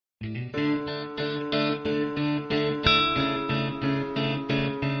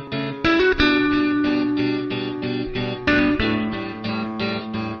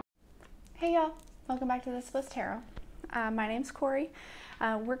welcome back to the Swiss Tarot. My name's Corey.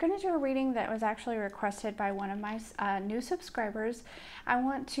 We're going to do a reading that was actually requested by one of my new subscribers. I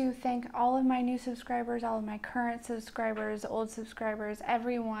want to thank all of my new subscribers, all of my current subscribers, old subscribers,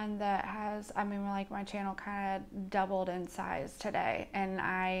 everyone that has, like my channel kind of doubled in size today, and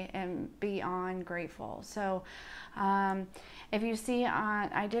I am beyond grateful. So if you see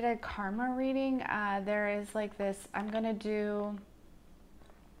I did a karma reading, there is like this, I'm going to do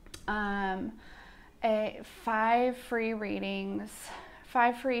 5 free readings,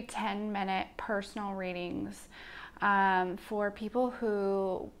 5 free 10-minute personal readings for people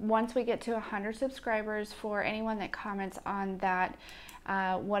who, once we get to 100 subscribers, for anyone that comments on that,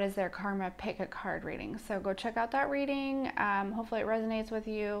 what is their karma, pick a card reading. So go check out that reading. Hopefully it resonates with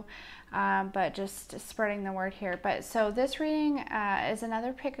you, but just spreading the word here. But so this reading is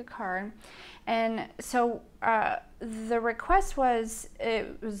another pick a card. And so the request was,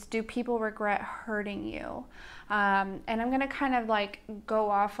 do people regret hurting you? And I'm going to kind of like go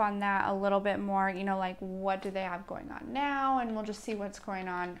off on that a little bit more, you know, like what do they have going on now? And we'll just see what's going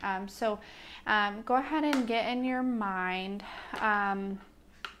on. So go ahead and get in your mind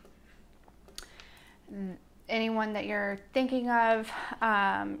anyone that you're thinking of,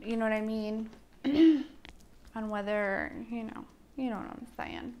 you know what I mean? On whether, you know what I'm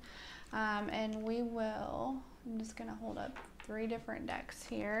saying. And we will, I'm just going to hold up 3 different decks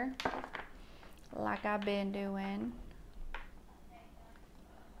here, like I've been doing.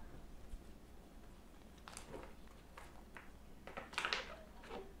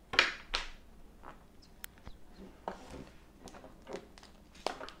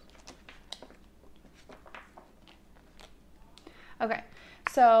 Okay,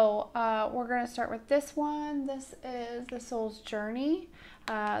 so we're going to start with this one. This is the Soul's Journey.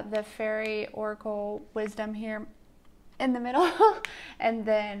 The Fairy Oracle Wisdom here in the middle, and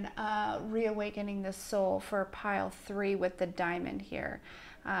then Reawakening the Soul for pile 3 with the diamond here.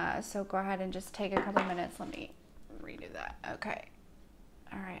 So go ahead and just take a couple minutes. Let me redo that. Okay.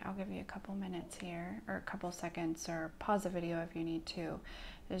 All right, I'll give you a couple minutes here, or a couple seconds, or pause the video if you need to.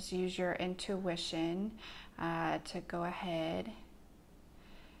 Just use your intuition to go ahead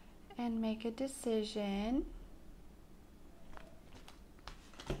and make a decision.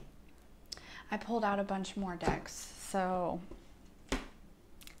 I pulled out a bunch more decks, so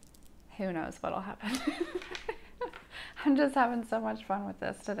who knows what'll happen. I'm just having so much fun with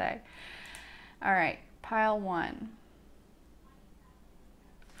this today. All right, pile 1.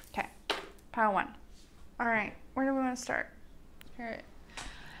 Okay, pile 1. All right, where do we want to start? Here.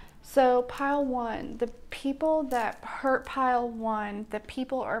 So pile 1, the people that hurt pile 1, the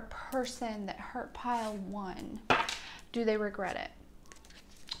people or person that hurt pile 1, do they regret it?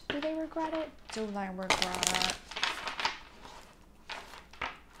 Do they regret it? Do they regret it?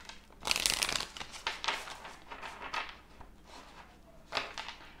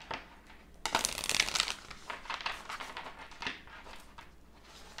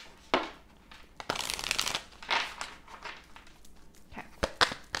 Okay.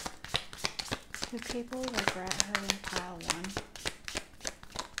 Do people regret hurting pile 1?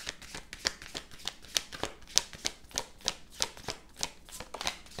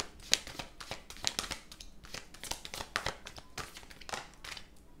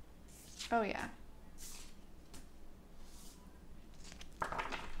 Oh yeah.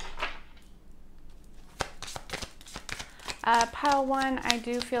 Pile 1, I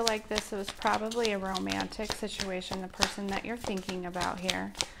do feel like this was probably a romantic situation, the person that you're thinking about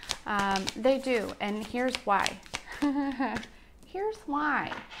here. They do, and here's why. Here's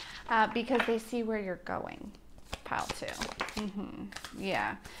why. Because they see where you're going. Pile 2.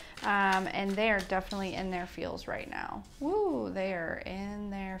 Yeah. And they are definitely in their feels right now. Woo, they are in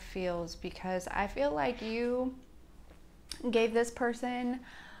their feels, because I feel like you gave this person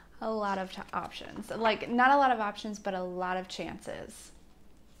a lot of options. Like, not a lot of options, but a lot of chances.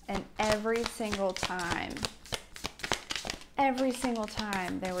 And every single time,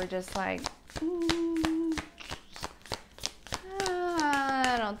 they were just like,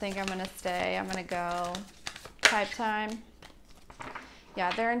 I don't think I'm going to stay. I'm going to go type time.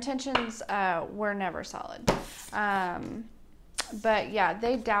 Yeah, their intentions were never solid. But yeah,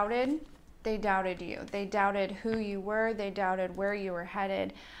 they doubted you. They doubted who you were. They doubted where you were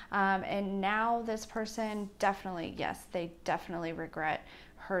headed. And now this person definitely, yes, they definitely regret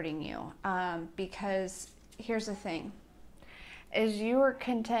hurting you. Because here's the thing, is you are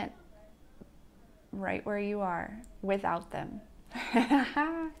content right where you are without them.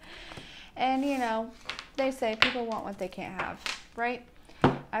 And you know, they say people want what they can't have, right?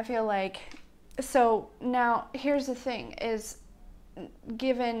 I feel like, so now here's the thing is,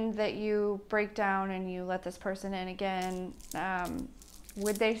 given that you break down and you let this person in again,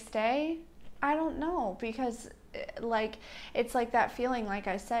 would they stay? I don't know, because like, it's like that feeling, like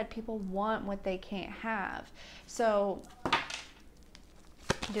I said, people want what they can't have. So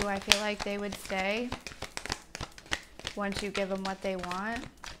do I feel like they would stay once you give them what they want?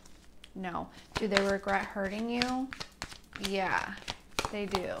 No. Do they regret hurting you? Yeah, they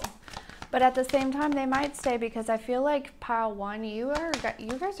do. But at the same time, they might stay, because I feel like pile one, you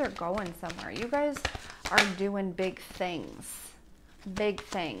guys are going somewhere. You guys are doing big things. Big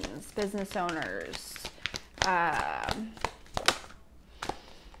things. Business owners.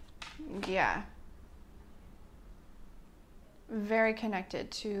 Yeah. Very connected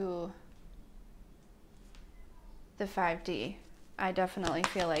to the 5D. I definitely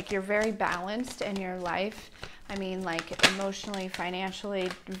feel like you're very balanced in your life. I mean, like emotionally, financially,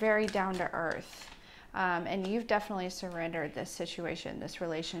 very down to earth. And you've definitely surrendered this situation, this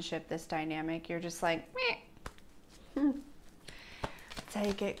relationship, this dynamic. You're just like, meh.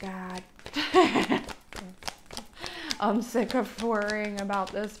 Take it, God. I'm sick of worrying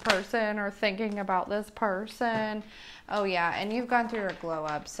about this person or thinking about this person. Oh yeah, and you've gone through a glow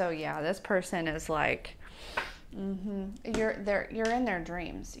up. So yeah, this person is like, you're in their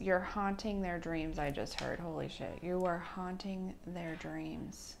dreams. You're haunting their dreams. I just heard. Holy shit. You are haunting their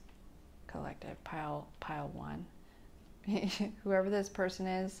dreams. Collective pile one. Whoever this person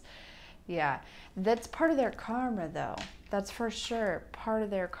is, yeah, that's part of their karma, though. That's for sure part of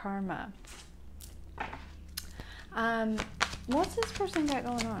their karma. What's this person got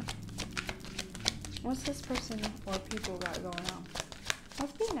going on? What's this person or people got going on?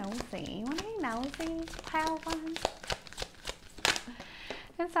 Let's be nosy. You want to be nosy, pile one?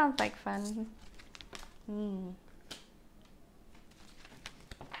 It sounds like fun.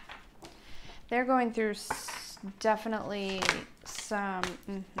 They're going through definitely some...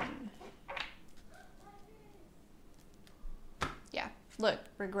 Yeah, look,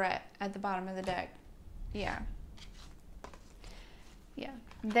 regret at the bottom of the deck. Yeah. Yeah.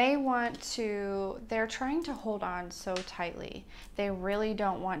 They're trying to hold on so tightly. They really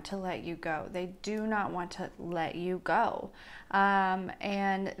don't want to let you go. They do not want to let you go.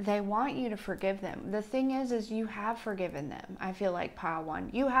 And they want you to forgive them. The thing is you have forgiven them. I feel like pile one,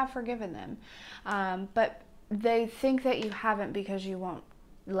 you have forgiven them. But they think that you haven't because you won't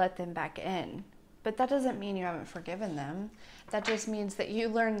let them back in. But that doesn't mean you haven't forgiven them. That just means that you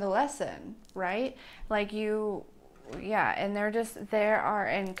learned the lesson, right? Like yeah, and they are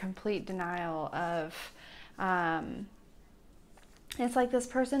in complete denial of, it's like this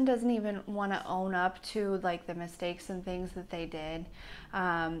person doesn't even want to own up to like the mistakes and things that they did.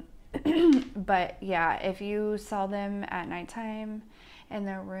 But yeah, if you saw them at nighttime in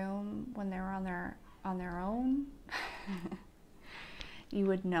their room when they were on their own, you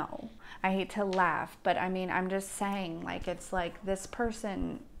would know. I hate to laugh, but I mean, I'm just saying, like, it's like this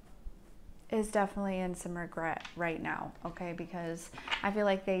person is definitely in some regret right now, okay? Because I feel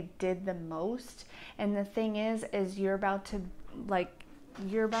like they did the most. And the thing is you're about to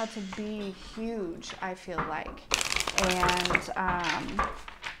be huge, I feel like. And,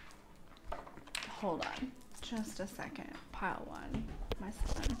 hold on just a second. Pile one, my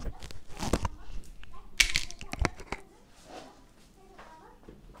son.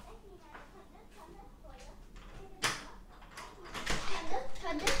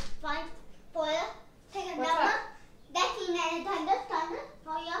 Take a number. That thing and a thunder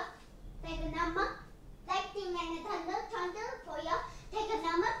for you. Take a number. That thing and a thunder for you. Take a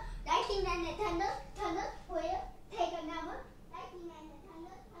number. That thing and a thunder for you. Take a number. That thing and a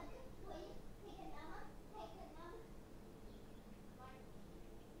thunder for you. Take a number. Take a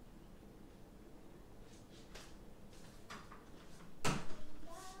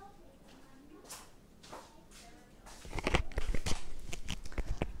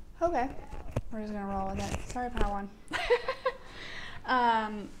number. Okay. We're just gonna roll with it. Sorry, pile one.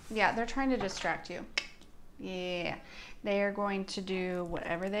 Yeah, they're trying to distract you. Yeah, they are going to do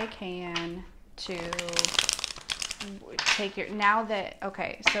whatever they can to take your, now that,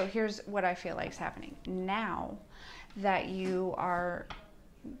 okay, so here's what I feel like is happening. Now that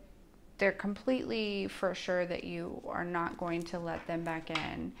they're completely for sure that you are not going to let them back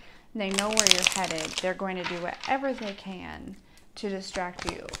in. They know where you're headed. They're going to do whatever they can to distract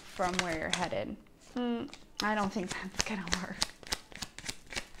you from where you're headed. I don't think that's gonna work.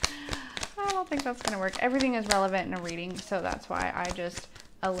 I don't think that's gonna work. Everything is relevant in a reading, so that's why I just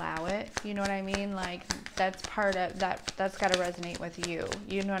allow it. You know what I mean? Like, that's part of that's got to resonate with you.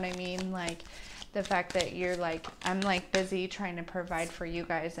 You know what I mean? Like, the fact that you're like, I'm like busy trying to provide for you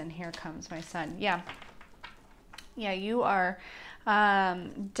guys, and here comes my son. Yeah, you are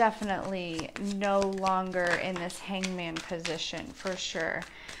Definitely no longer in this hangman position for sure.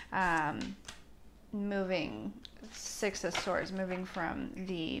 Moving, Six of Swords, moving from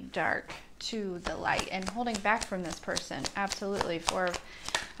the dark to the light and holding back from this person. Absolutely. What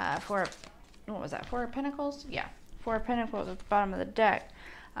was that? Four of Pentacles? Yeah. Four of Pentacles at the bottom of the deck.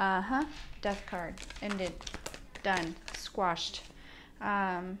 Death card. Ended. Done. Squashed.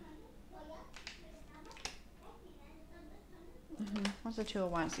 What's the Two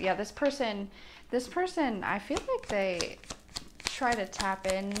of Wands? Yeah, this person, I feel like they try to tap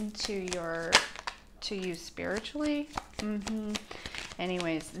into you spiritually.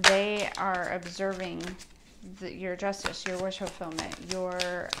 Anyways, they are observing your justice, your wish fulfillment,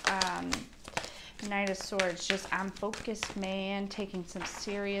 your Knight of Swords. Just, I'm focused, man, taking some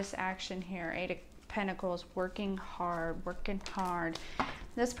serious action here. Eight of Pentacles, working hard.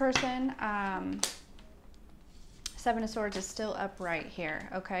 This person, Seven of Swords is still upright here,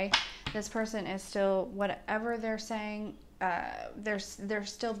 okay? This person is still, whatever they're saying, they're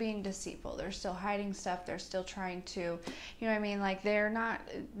still being deceitful. They're still hiding stuff. They're still trying to, you know what I mean? Like,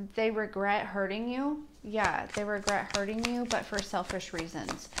 they regret hurting you. Yeah, they regret hurting you, but for selfish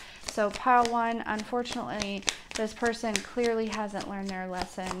reasons. So pile one, unfortunately, this person clearly hasn't learned their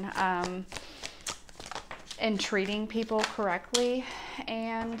lesson in treating people correctly.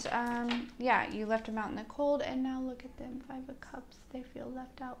 And yeah, you left them out in the cold, and now look at them, Five of Cups. They feel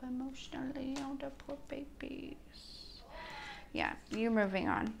left out emotionally. Oh, the poor babies. Yeah, you're moving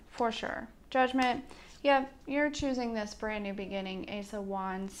on for sure. Judgment. Yeah, you're choosing this brand new beginning. Ace of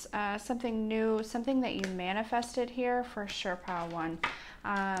Wands. Something new, something that you manifested here for sure, pile one.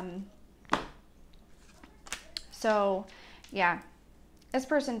 So yeah, this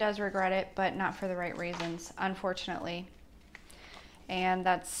person does regret it, but not for the right reasons, unfortunately. And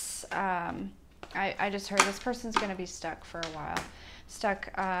that's, I just heard this person's going to be stuck for a while.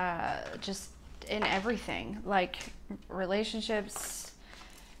 Stuck just in everything, like relationships,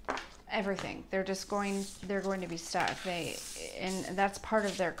 everything. They're going to be stuck. And that's part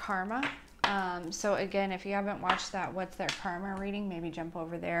of their karma. So again, if you haven't watched that What's Their Karma reading, maybe jump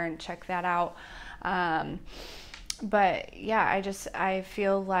over there and check that out. But yeah, I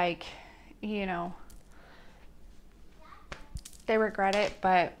feel like, you know, they regret it,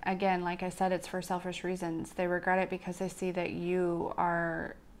 but again, like I said, it's for selfish reasons. They regret it because they see that you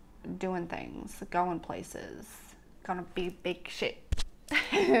are doing things, going places, gonna be big shit.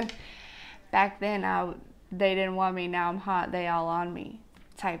 Back then, they didn't want me, now I'm hot, they all on me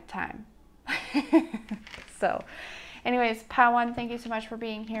type time. So anyways, pile one, thank you so much for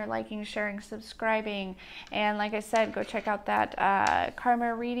being here, liking, sharing, subscribing. And like I said, go check out that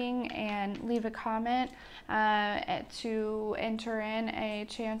karma reading and leave a comment to enter in a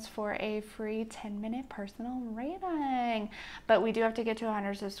chance for a free 10-minute personal reading. But we do have to get to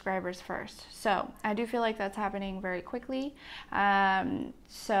 100 subscribers first. So I do feel like that's happening very quickly.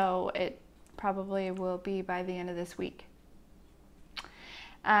 So it probably will be by the end of this week.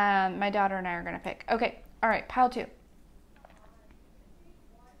 My daughter and I are going to pick. Okay. All right. Pile two.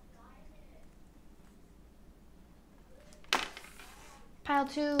 Pile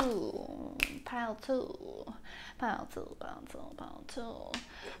two. Pile two. Pile two. Pile two.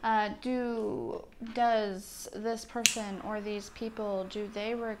 Pile two. Does this person or these people, do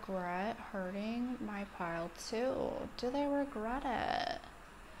they regret hurting my pile two? Do they regret it?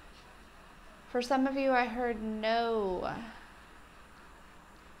 For some of you, I heard no,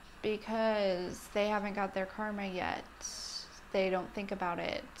 because they haven't got their karma yet. They don't think about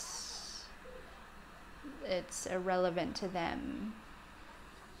it. It's irrelevant to them.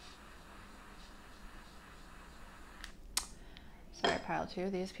 Sorry, pile two.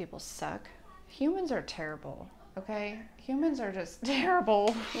 These people suck. Humans are terrible, okay? Humans are just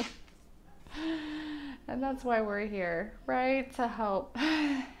terrible. And that's why we're here, right? To help.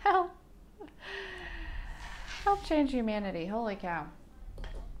 Help change humanity. Holy cow.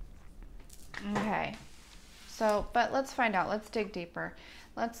 Okay, so, but let's find out. Let's dig deeper.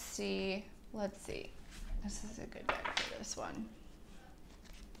 Let's see. This is a good deck for this one.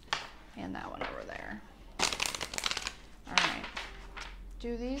 And that one over there. All right.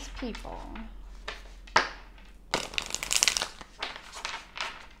 Do these people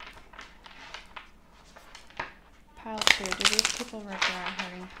pile two, do these people regret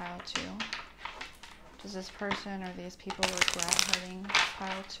hurting pile two? Does this person or these people regret hurting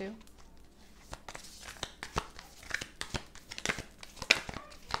pile two?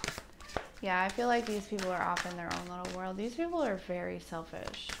 Yeah, I feel like these people are off in their own little world. These people are very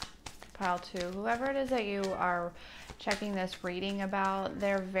selfish. Pile two, whoever it is that you are checking this reading about,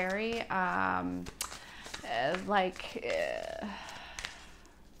 they're very,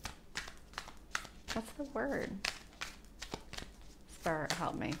 What's the word? Spirit,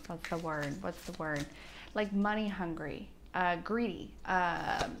 help me. What's the word? What's the word? Like money hungry, greedy,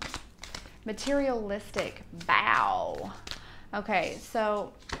 materialistic. Bow. Okay,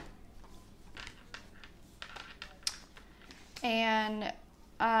 so, and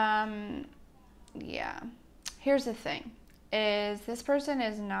yeah, here's the thing, is this person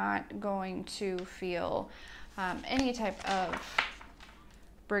is not going to feel any type of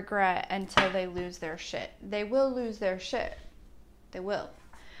regret until they lose their shit. They will lose their shit. They will.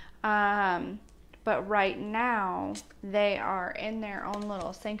 But right now, they are in their own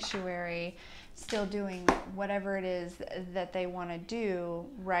little sanctuary, still doing whatever it is that they want to do,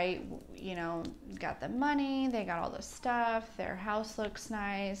 right? You know, got the money, they got all the stuff, their house looks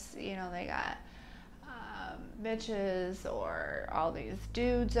nice, you know, they got bitches or all these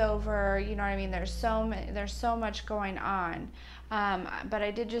dudes over, you know what I mean? There's so much going on. But I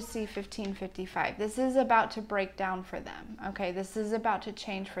did just see 1555. This is about to break down for them, okay? This is about to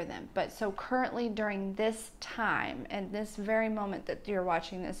change for them. But so currently during this time and this very moment that you're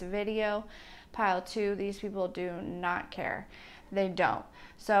watching this video, pile 2, these people do not care. They don't.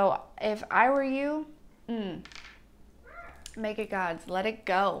 So if I were you, make it God's. Let it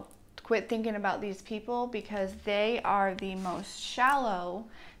go. Quit thinking about these people, because they are the most shallow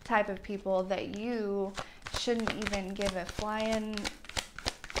type of people that you shouldn't even give a flying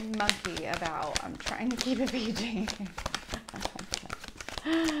monkey about. I'm trying to keep it PG.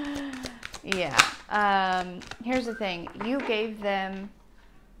 Yeah. Here's the thing. You gave them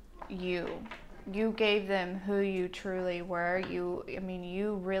you. You gave them who you truly were. You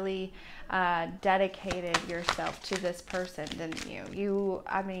really dedicated yourself to this person, didn't you?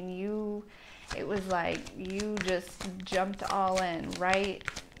 It was like you just jumped all in, right?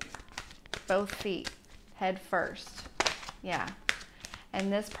 Both feet, head first. Yeah.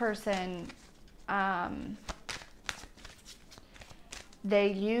 And this person, they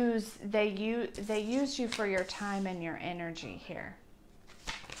used you for your time and your energy here.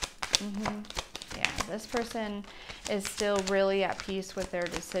 Yeah, this person is still really at peace with their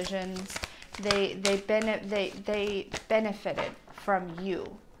decisions. They benefited from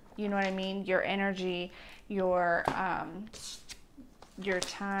you. You know what I mean? Your energy, your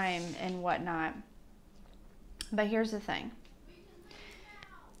time and whatnot. But here's the thing.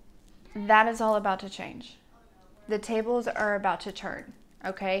 That is all about to change. The tables are about to turn.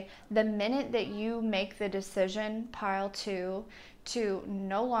 Okay? The minute that you make the decision, pile 2, to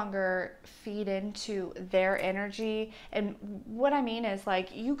no longer feed into their energy. And what I mean is, like,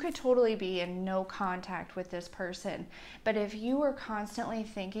 you could totally be in no contact with this person, but if you were constantly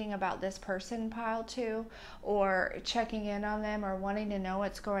thinking about this person, pile 2, or checking in on them or wanting to know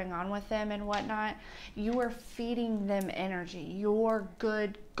what's going on with them and whatnot, you are feeding them energy, your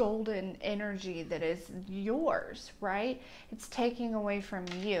good golden energy that is yours, right? It's taking away from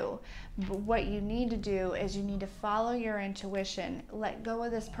you. But what you need to do is you need to follow your intuition. Let go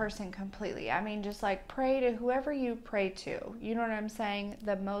of this person completely. I mean, just like pray to whoever you pray to. You know what I'm saying?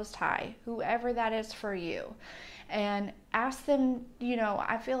 The Most High, whoever that is for you. And ask them, you know,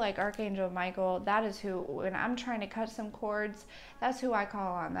 I feel like Archangel Michael, that is who, when I'm trying to cut some cords, that's who I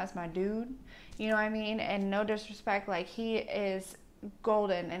call on. That's my dude. You know what I mean? And no disrespect, like, he is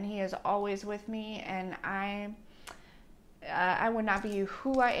golden and he is always with me, and I would not be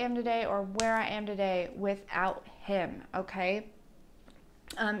who I am today or where I am today without him, okay?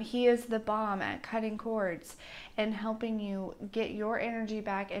 He is the bomb at cutting cords and helping you get your energy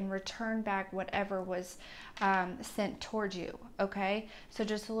back and return back whatever was sent towards you, okay? So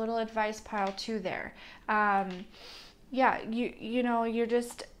just a little advice, pile 2 there. Yeah, you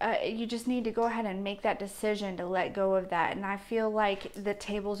just need to go ahead and make that decision to let go of that. And I feel like the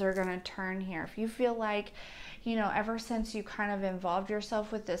tables are going to turn here. If you feel like, you know, ever since you kind of involved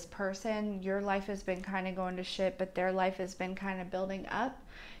yourself with this person, your life has been kind of going to shit, but their life has been kind of building up.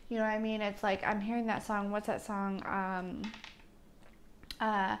 You know what I mean? It's like, I'm hearing that song. What's that song?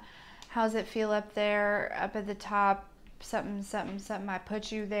 How's it feel up there, up at the top? Something, something, something, I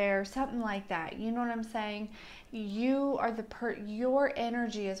put you there, something like that. You know what I'm saying? You are your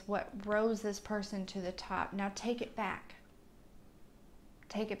energy is what rose this person to the top. Now take it back.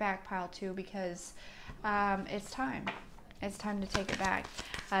 Take it back, pile 2, because it's time. It's time to take it back.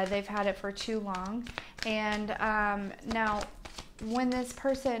 They've had it for too long. And now, when this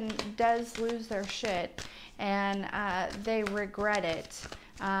person does lose their shit and they regret it,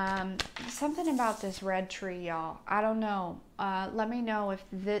 something about this red tree, y'all. I don't know. Let me know if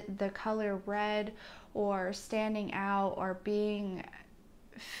the color red, or standing out, or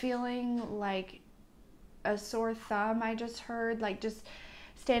feeling like a sore thumb. I just heard, like, just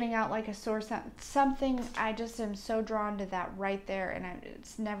standing out like a sore something. I just am so drawn to that right there, and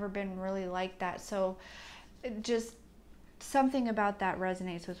it's never been really like that. So just something about that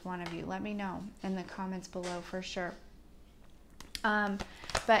resonates with one of you. Let me know in the comments below for sure. But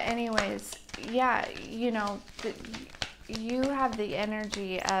anyways, yeah, you know, you have the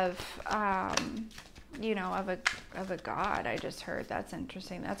energy of, you know, of a god. I just heard. That's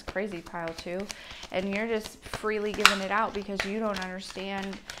interesting. That's crazy, pile 2. And you're just freely giving it out because you don't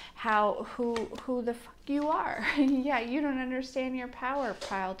understand who the fuck you are. Yeah, you don't understand your power,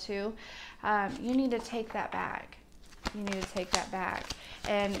 pile 2. You need to take that back. You need to take that back.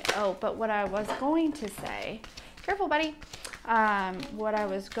 And oh, but what I was going to say, careful, buddy. What I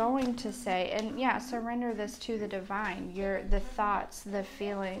was going to say, and yeah, surrender this to the divine. The thoughts, the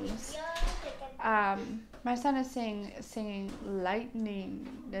feelings. My son is singing lightning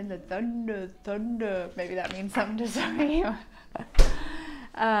and the thunder. Maybe that means something to some of you.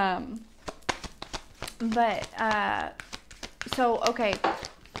 So okay,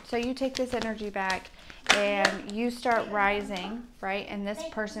 so you take this energy back and you start rising, right? And this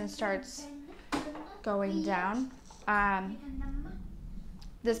person starts going down.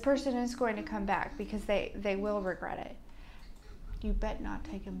 This person is going to come back because they will regret it. You bet not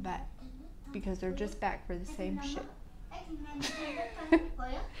take them back because they're just back for the same shit.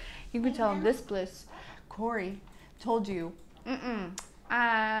 You can tell them, this bliss, Corey told you,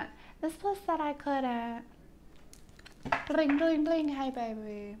 this bliss said I couldn't. Bling, bling, bling, hey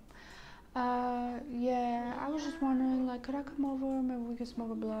baby. Yeah, I was just wondering, like, could I come over? Maybe we could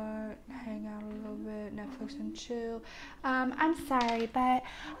smoke a blunt, hang out a little bit, Netflix and chill. I'm sorry, but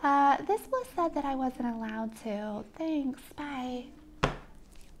this was said that I wasn't allowed to. Thanks, bye.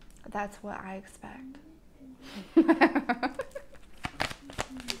 That's what I expect.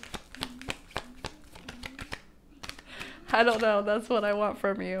 I don't know. That's what I want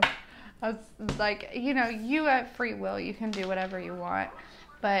from you. I was like, you know, you have free will. You can do whatever you want.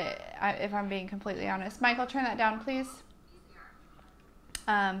 But if I'm being completely honest, Michael, turn that down, please.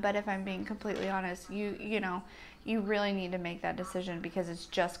 But if I'm being completely honest, you know, you really need to make that decision because it's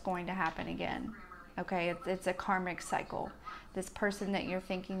just going to happen again. Okay, it's a karmic cycle. This person that you're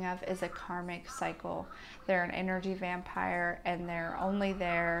thinking of is a karmic cycle. They're an energy vampire, and they're only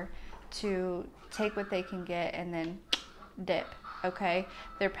there to take what they can get and then dip. Okay,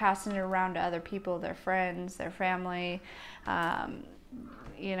 they're passing it around to other people, their friends, their family,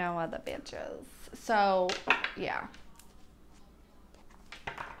 you know, other bitches. So yeah,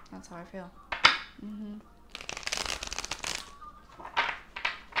 that's how I feel.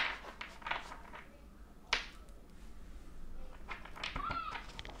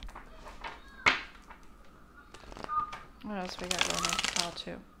 What else we got going on for pile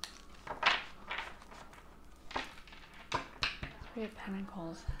 2? 3 of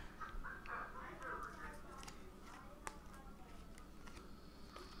Pentacles.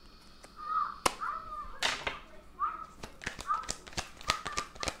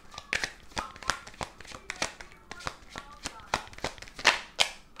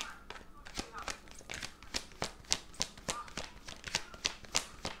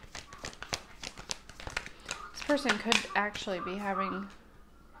 This person could actually be having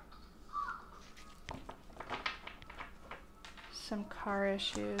some car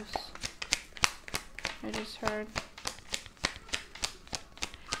issues. I just heard.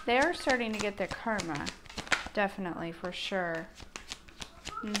 They are starting to get their karma, definitely, for sure.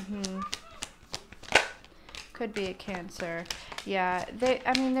 Could be a Cancer. Yeah,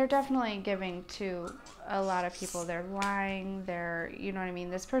 I mean, they're definitely giving to a lot of people. They're lying. You know what I mean?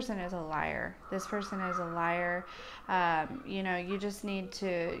 This person is a liar. This person is a liar. You know, you just need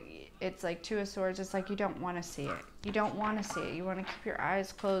to, it's like 2 of Swords. It's like you don't want to see it. You don't want to see it. You want to keep your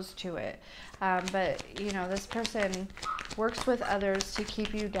eyes closed to it. But, you know, this person works with others to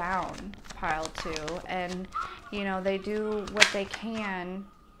keep you down, pile 2. And, you know, they do what they can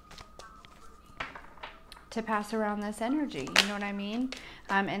to pass around this energy, you know what I mean?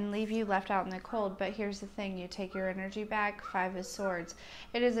 And leave you left out in the cold. But here's the thing, you take your energy back, 5 of Swords.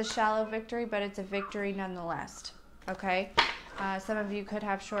 It is a shallow victory, but it's a victory nonetheless, okay? Some of you could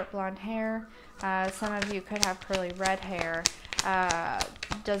have short blonde hair. Some of you could have curly red hair.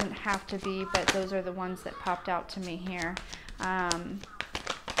 Doesn't have to be, but those are the ones that popped out to me here.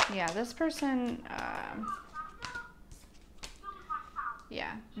 Yeah, this person...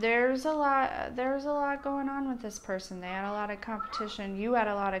 yeah, there's a lot going on with this person. They had a lot of competition. You had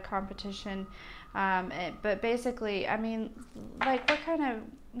a lot of competition. But basically, I mean, like, what kind of,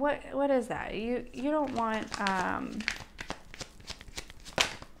 what is that? You don't want,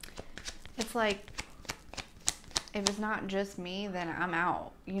 it's like, if it's not just me, then I'm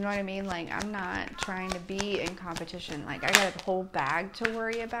out. You know what I mean? Like, I'm not trying to be in competition. Like, I got a whole bag to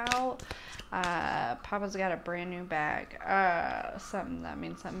worry about. Papa's got a brand new bag. Something that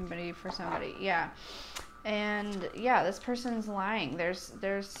means somebody for somebody. Yeah. And yeah, this person's lying.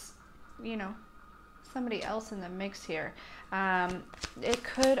 There's, you know, somebody else in the mix here. It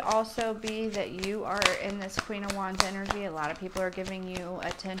could also be that you are in this Queen of Wands energy. A lot of people are giving you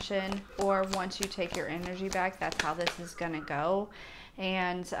attention, or once you take your energy back, that's how this is going to go.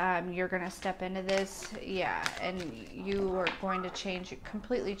 And you're going to step into this, yeah, and you are going to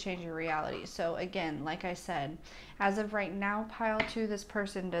completely change your reality. So again, like I said, as of right now, pile 2, this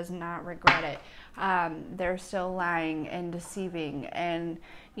person does not regret it. They're still lying and deceiving, and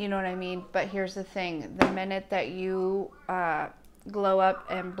you know what I mean? But here's the thing. The minute that you glow up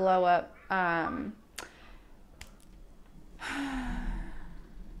and blow up,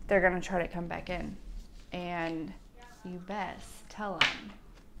 they're going to try to come back in. And you best tell them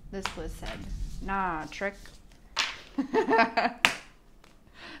this was said. Nah, trick. I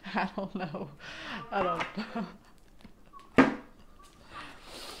don't know.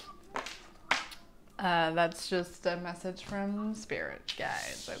 That's just a message from Spirit,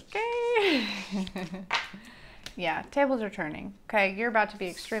 guys, okay? Yeah, tables are turning, okay? You're about to be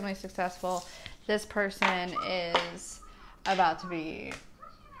extremely successful. This person is about to be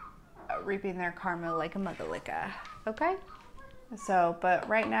reaping their karma like a motherlicka, okay? So, but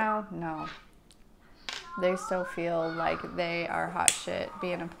right now, no. They still feel like they are hot shit,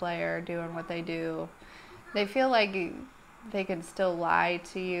 being a player, doing what they do. They feel like they can still lie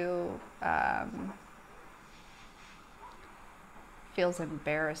to you. Feels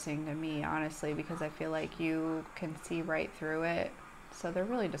embarrassing to me, honestly, because I feel like you can see right through it. So they're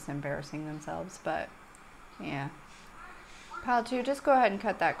really just embarrassing themselves, but yeah. Pile 2, just go ahead and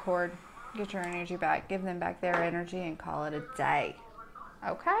cut that cord. Get your energy back. Give them back their energy and call it a day.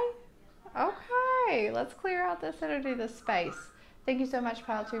 Okay? Okay. Let's clear out this energy, this space. Thank you so much,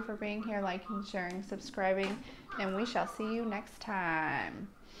 Pile 2, for being here, liking, sharing, subscribing, and we shall see you next time.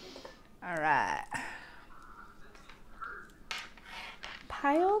 All right.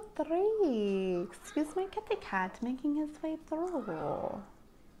 Pile 3. Excuse my kitty cat making his way through.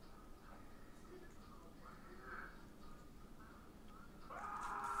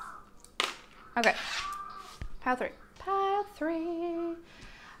 Okay. Pile 3. Pile 3.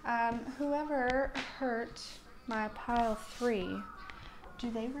 Whoever hurt my pile 3,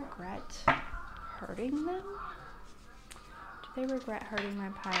 do they regret hurting them? Do they regret hurting my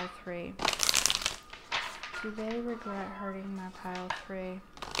pile 3? Do they regret hurting my pile 3?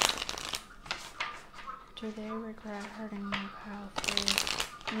 Do they regret hurting my pile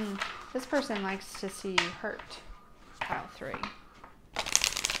 3? This person likes to see you hurt, pile 3.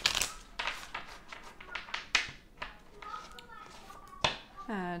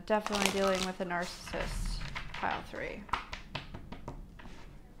 Definitely dealing with a narcissist, pile 3.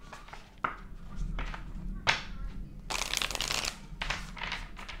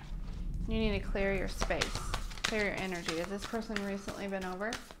 You need to clear your space, clear your energy. Has this person recently been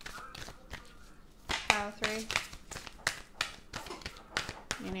over? Pile 3.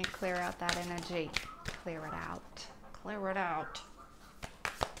 You need to clear out that energy. Clear it out. Clear it out.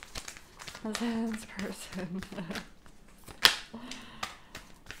 This person.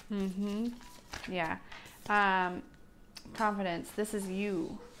 Yeah. Confidence. This is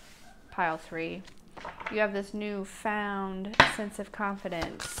you, pile 3. You have this newfound sense of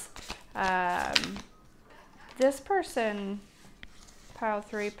confidence. This person, pile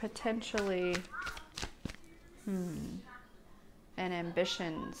 3, potentially, and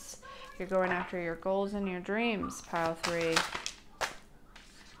ambitions. You're going after your goals and your dreams, pile 3.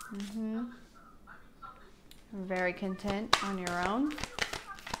 Very content on your own.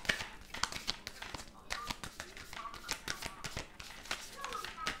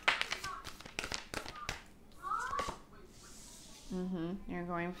 You're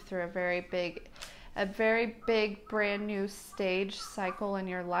going through a very big brand new stage cycle in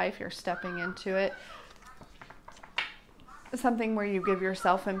your life. You're stepping into it. Something where you give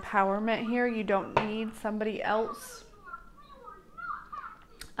yourself empowerment here. You don't need somebody else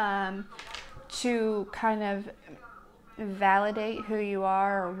to kind of validate who you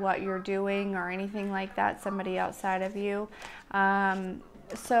are or what you're doing or anything like that. Somebody outside of you.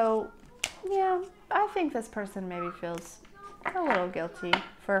 So yeah, I think this person maybe feels a little guilty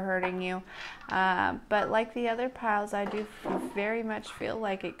for hurting you, but like the other piles, I do very much feel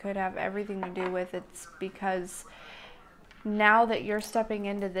like it could have everything to do with it's because now that you're stepping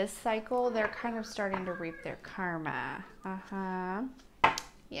into this cycle, they're kind of starting to reap their karma.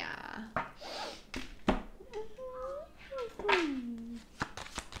 Yeah.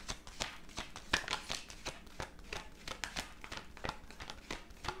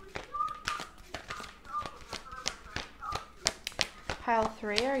 Pile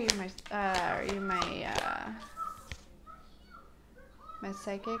 3, are you my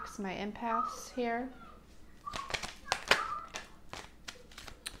psychics, my empaths here?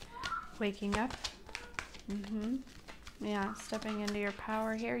 Waking up. Yeah, stepping into your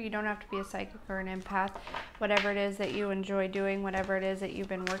power here. You don't have to be a psychic or an empath. Whatever it is that you enjoy doing, whatever it is that you've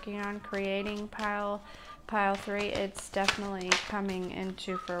been working on, creating, pile 3, it's definitely coming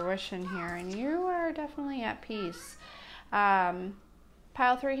into fruition here. And you are definitely at peace.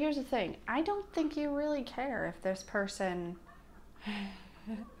 Pile 3, here's the thing. I don't think you really care if this person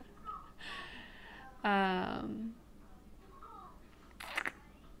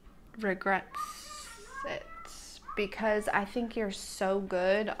regrets it, because I think you're so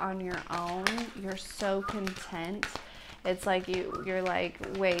good on your own. You're so content. It's like you're like,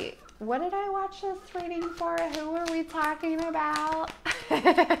 wait, what did I watch this reading for? Who are we talking about?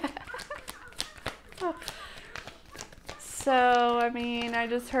 So, I mean, I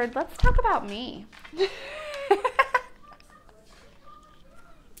just heard, let's talk about me.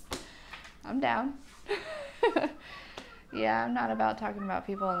 I'm down. Yeah, I'm not about talking about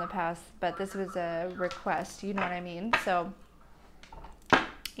people in the past, but this was a request, you know what I mean? So,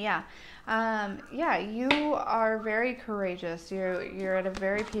 yeah. Yeah, you are very courageous. You're at a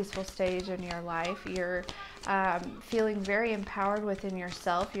very peaceful stage in your life. You're feeling very empowered within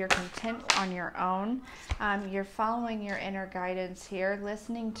yourself. You're content on your own. You're following your inner guidance here,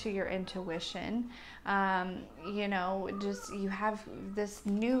 listening to your intuition. You know, just you have this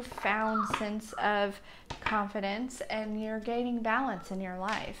newfound sense of confidence, and you're gaining balance in your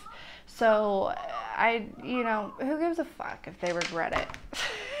life. So you know, who gives a fuck if they regret it?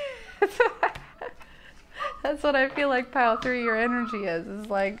 That's what I feel like pile 3, your energy is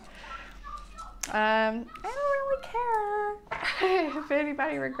like, I don't really care if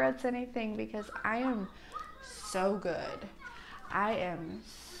anybody regrets anything, because I am so good. I am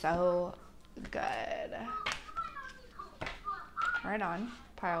so good. Right on,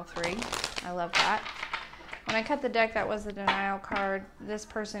 pile 3. I love that. When I cut the deck, that was the denial card. This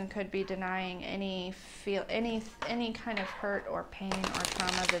person could be denying any kind of hurt or pain or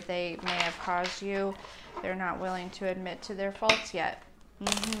trauma that they may have caused you. They're not willing to admit to their faults yet.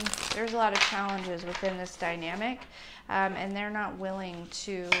 There's a lot of challenges within this dynamic, and they're not willing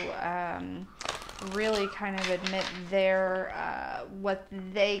to really kind of admit their what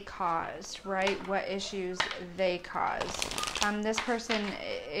they caused, right? What issues they caused. This person,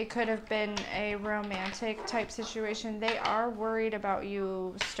 it could have been a romantic type situation. They are worried about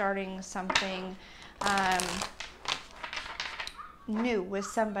you starting something new with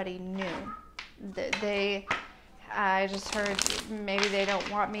somebody new. I just heard maybe they don't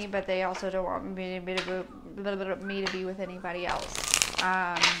want me, but they also don't want me to be with anybody else.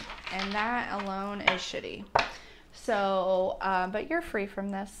 And that alone is shitty. So, but you're free from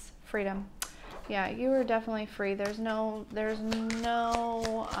this. Freedom. Yeah, you are definitely free. There's no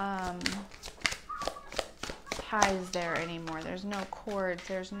ties there anymore. There's no cords.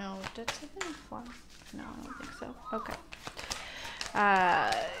 There's no, did something fly? No, I don't think so. Okay.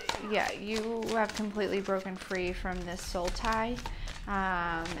 Yeah, you have completely broken free from this soul tie,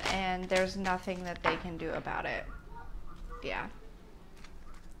 and there's nothing that they can do about it. Yeah.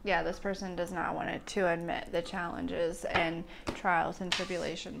 Yeah, this person does not want to admit the challenges and trials and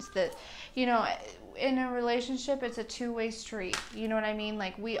tribulations that, you know, in a relationship, it's a two-way street. You know what I mean?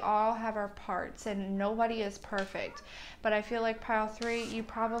 Like, we all have our parts, and nobody is perfect. But I feel like pile 3, you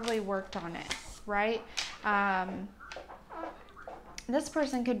probably worked on it, right? This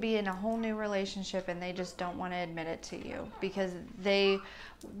person could be in a whole new relationship, and they just don't want to admit it to you because they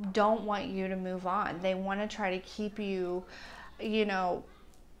don't want you to move on. They want to try to keep you, you know,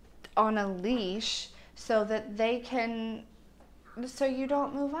 on a leash so that so you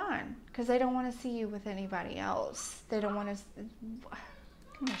don't move on, because they don't want to see you with anybody else. They don't want to. What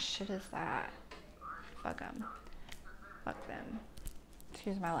kind of shit is that? Fuck them. Fuck them.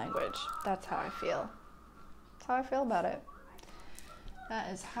 Excuse my language. That's how I feel. That's how I feel about it. That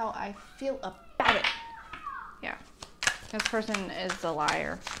is how I feel about it. Yeah. This person is a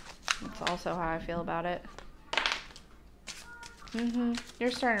liar. That's also how I feel about it.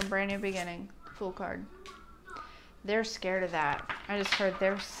 You're starting a brand new beginning. Fool card. They're scared of that. I just heard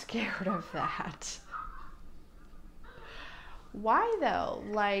they're scared of that. Why though?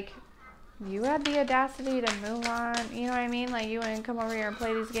 Like, you had the audacity to move on. You know what I mean? Like, you wouldn't come over here and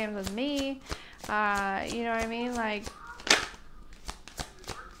play these games with me. You know what I mean? Like,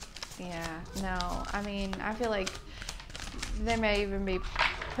 yeah, no. I mean, I feel like they may even be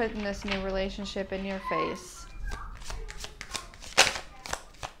putting this new relationship in your face.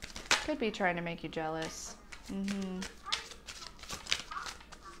 Could be trying to make you jealous.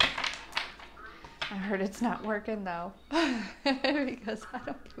 I heard it's not working though, because I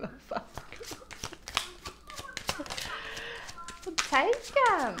don't give a fuck. Take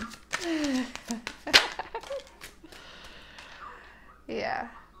them. Yeah.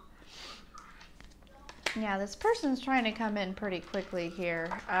 Yeah, this person's trying to come in pretty quickly here,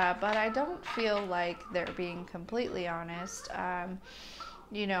 but I don't feel like they're being completely honest.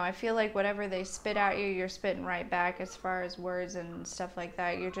 You know, I feel like whatever they spit at you, you're spitting right back as far as words and stuff like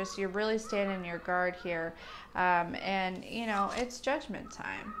that. You're really standing your guard here. And, you know, it's judgment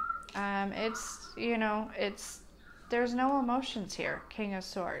time. There's no emotions here, King of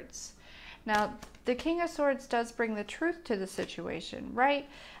Swords. Now, the King of Swords does bring the truth to the situation, right?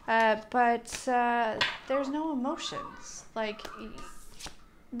 But there's no emotions. Like,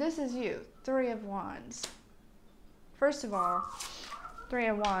 this is you, Three of Wands. First of all, Three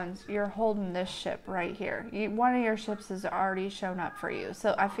of Wands, you're holding this ship right here. One of your ships has already shown up for you.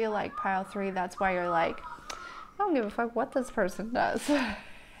 So I feel like pile 3, that's why you're like, I don't give a fuck what this person does.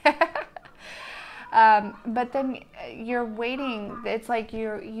 But then you're waiting. It's like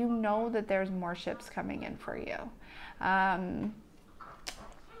you know that there's more ships coming in for you.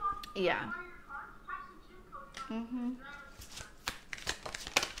 Yeah.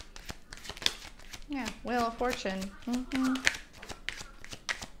 Yeah, Wheel of Fortune.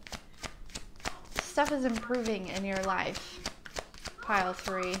 Stuff is improving in your life, pile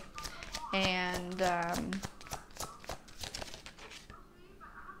 3, and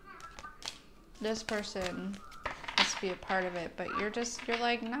this person has to be a part of it, but you're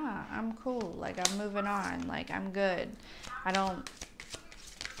like, nah, I'm cool, like I'm moving on, like I'm good. I don't,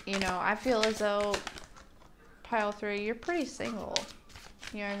 you know, I feel as though pile 3, you're pretty single.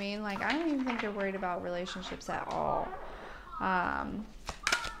 You know what I mean? Like, I don't even think you're worried about relationships at all.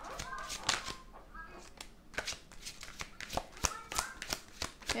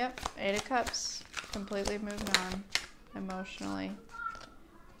 Yep, 8 of Cups. Completely moved on emotionally.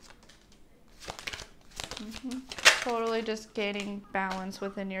 Totally just gaining balance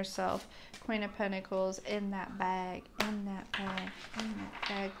within yourself. Queen of Pentacles in that bag,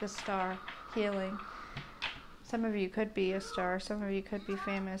 the Star, healing. Some of you could be a star. Some of you could be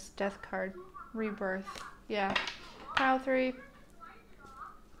famous. Death card, rebirth. Yeah. Pile 3.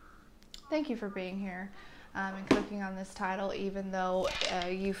 Thank you for being here and clicking on this title, even though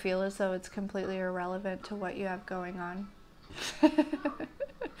you feel as though it's completely irrelevant to what you have going on.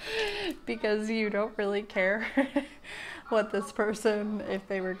 Because you don't really care what this person, if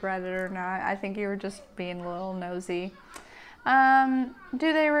they regret it or not. I think you were just being a little nosy. Do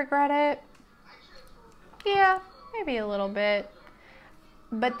they regret it? Yeah, maybe a little bit.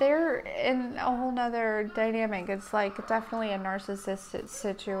 But they're in a whole nother dynamic. It's like definitely a narcissistic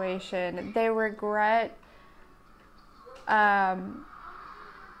situation. They regret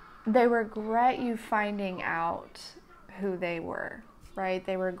you finding out who they were, right?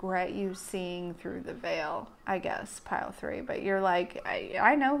 They regret you seeing through the veil, I guess, pile 3. But you're like,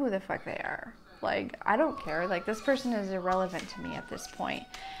 I know who the fuck they are. Like, I don't care. Like, this person is irrelevant to me at this point.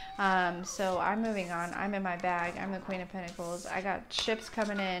 So I'm moving on. I'm in my bag. I'm the Queen of Pentacles. I got ships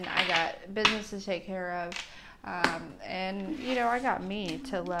coming in. I got business to take care of. And, you know, I got me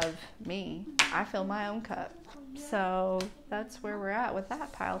to love me. I fill my own cup. So that's where we're at with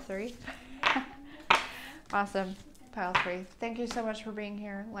that, pile 3. Awesome, pile 3. Thank you so much for being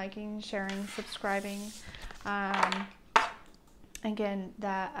here, liking, sharing, subscribing. Again,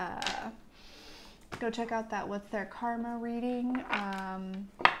 that go check out that What's Their Karma reading.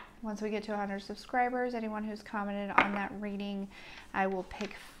 Once we get to 100 subscribers, anyone who's commented on that reading, I will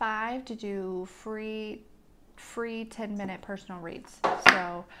pick 5 to do free 10-minute personal reads.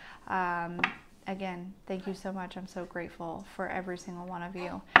 So again, thank you so much. I'm so grateful for every single one of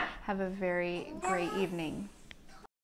you. Have a very great evening.